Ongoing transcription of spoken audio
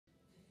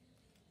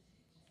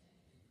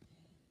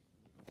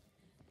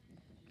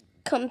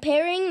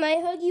comparing my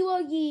Huggy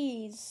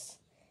Wuggies.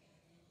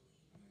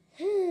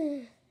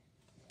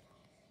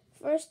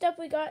 First up,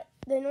 we got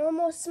the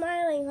normal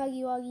smiling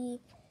Huggy Wuggy.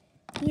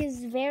 He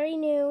is very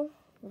new,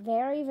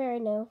 very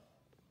new.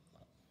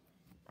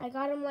 I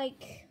got him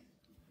like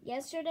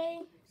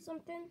yesterday,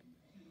 something.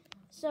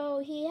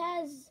 So he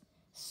has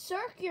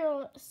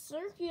circular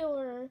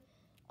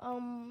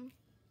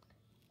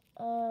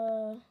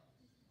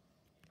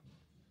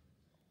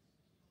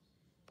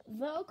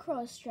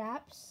Velcro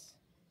straps,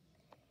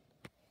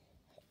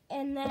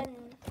 and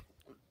then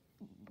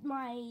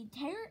my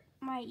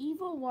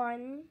evil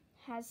one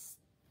has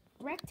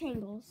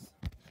rectangles.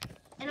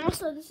 And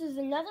also, this is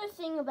another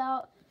thing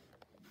about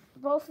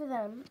both of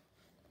them.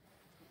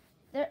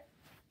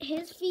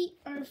 His feet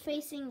are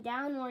facing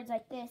downwards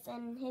like this,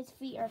 and his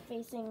feet are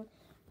facing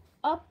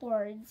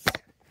upwards.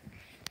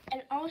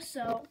 And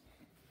also,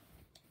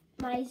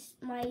 my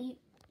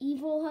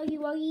evil Huggy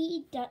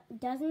Wuggy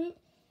doesn't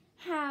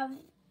have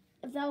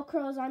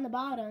Velcros on the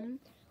bottom.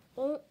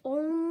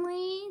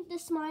 Only the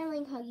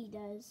smiling Huggy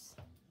does.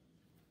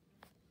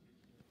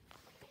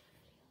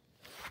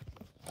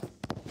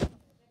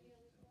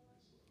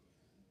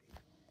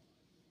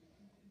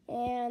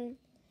 And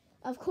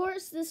of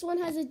course, this one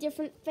has a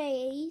different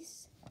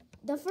face.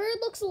 The fur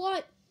looks a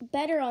lot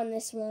better on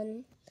this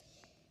one.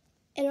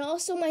 And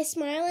also, my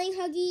smiling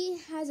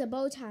Huggy has a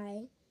bow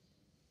tie.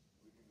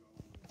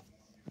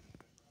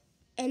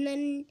 And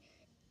then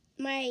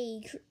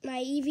my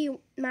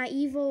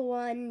evil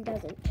one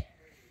doesn't.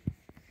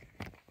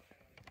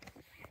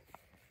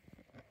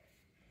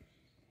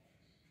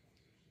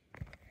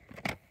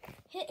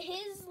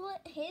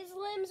 His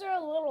limbs are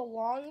a little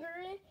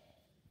longer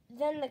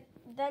than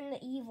the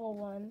evil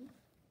one.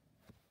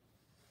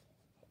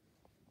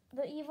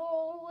 The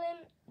evil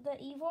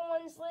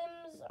one's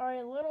limbs are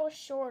a little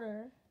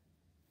shorter.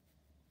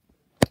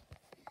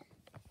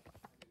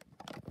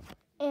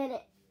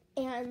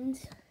 And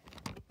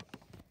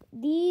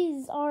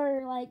these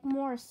are like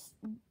more,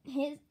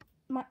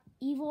 my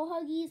evil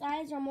Huggy's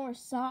eyes are more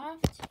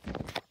soft,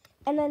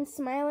 and then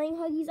smiling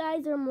Huggy's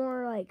eyes are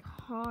more like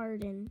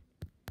hard and,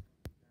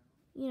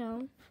 you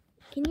know.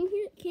 Can you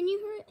hear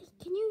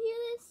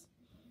this?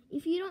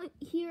 If you don't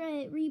hear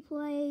it,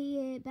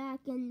 replay it back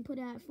and put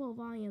it at full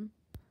volume.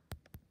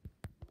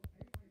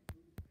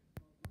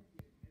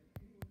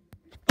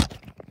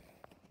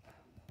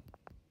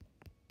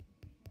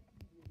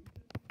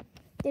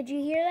 Did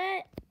you hear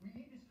that?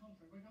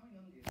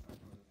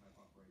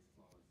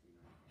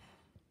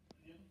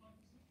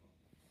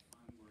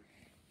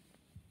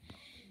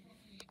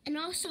 And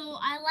also,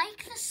 I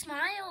like the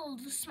smile.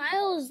 The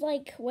smile is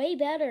like way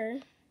better.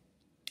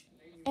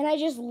 And I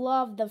just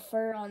love the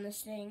fur on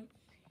this thing.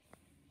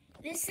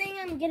 This thing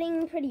is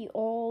getting pretty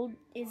old,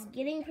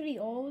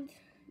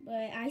 but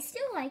I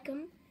still like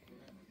them.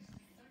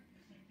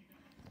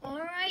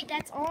 Alright,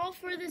 that's all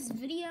for this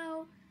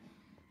video.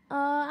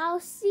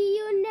 I'll see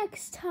you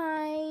next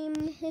time.